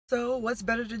So what's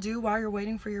better to do while you're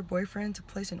waiting for your boyfriend to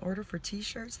place an order for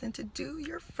t-shirts than to do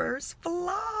your first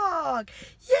vlog?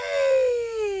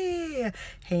 Yay!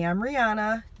 Hey, I'm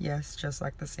Rihanna. Yes, just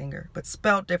like the singer, but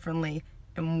spelled differently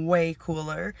and way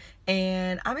cooler.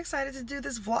 And I'm excited to do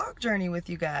this vlog journey with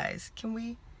you guys. Can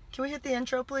we hit the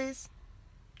intro, please?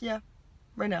 Yeah,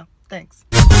 right now. Thanks.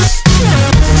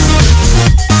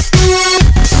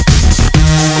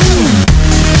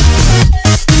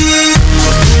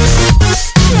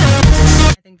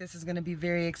 I think this is going to be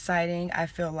very exciting. I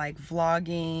feel like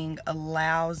vlogging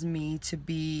allows me to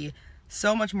be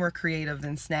so much more creative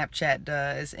than Snapchat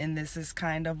does, and this is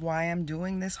kind of why I'm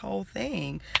doing this whole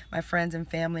thing. My friends and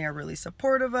family are really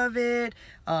supportive of it,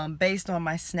 based on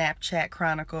my Snapchat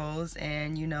chronicles,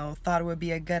 and thought it would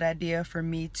be a good idea for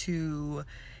me to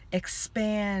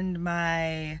expand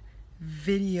my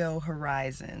video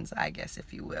horizons, I guess,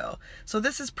 if you will. So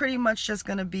this is pretty much just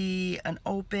gonna be an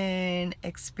open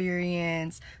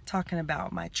experience talking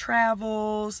about my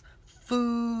travels,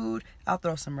 food. I'll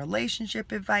throw some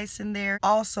relationship advice in there.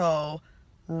 Also,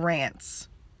 rants.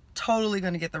 Totally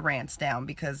gonna get the rants down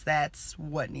because that's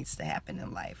what needs to happen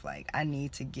in life. Like, I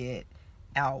need to get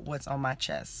out what's on my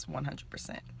chest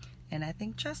 100%. And I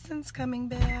think Justin's coming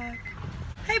back.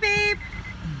 Hey, babe.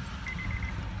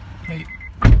 Hey.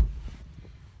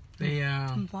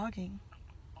 I'm vlogging.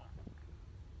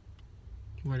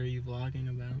 What are you vlogging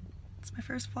about? It's my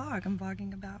first vlog. I'm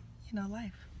vlogging about,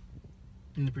 life.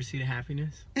 In the pursuit of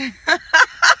happiness?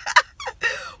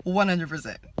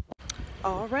 100%.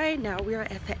 All right, now we are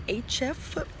at the HF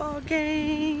football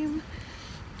game.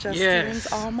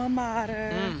 Justin's alma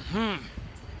mater. We're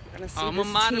gonna see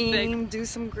this team do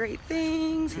some great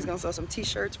things. He's gonna sell some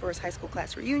t-shirts for his high school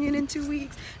class reunion in 2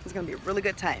 weeks. It's gonna be a really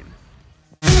good time.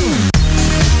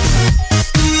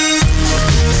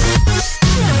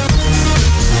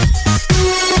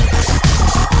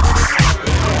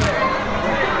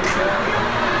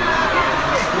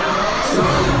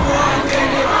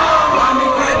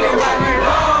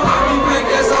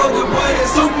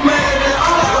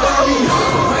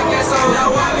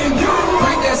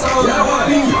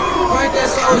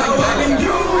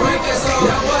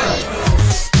 That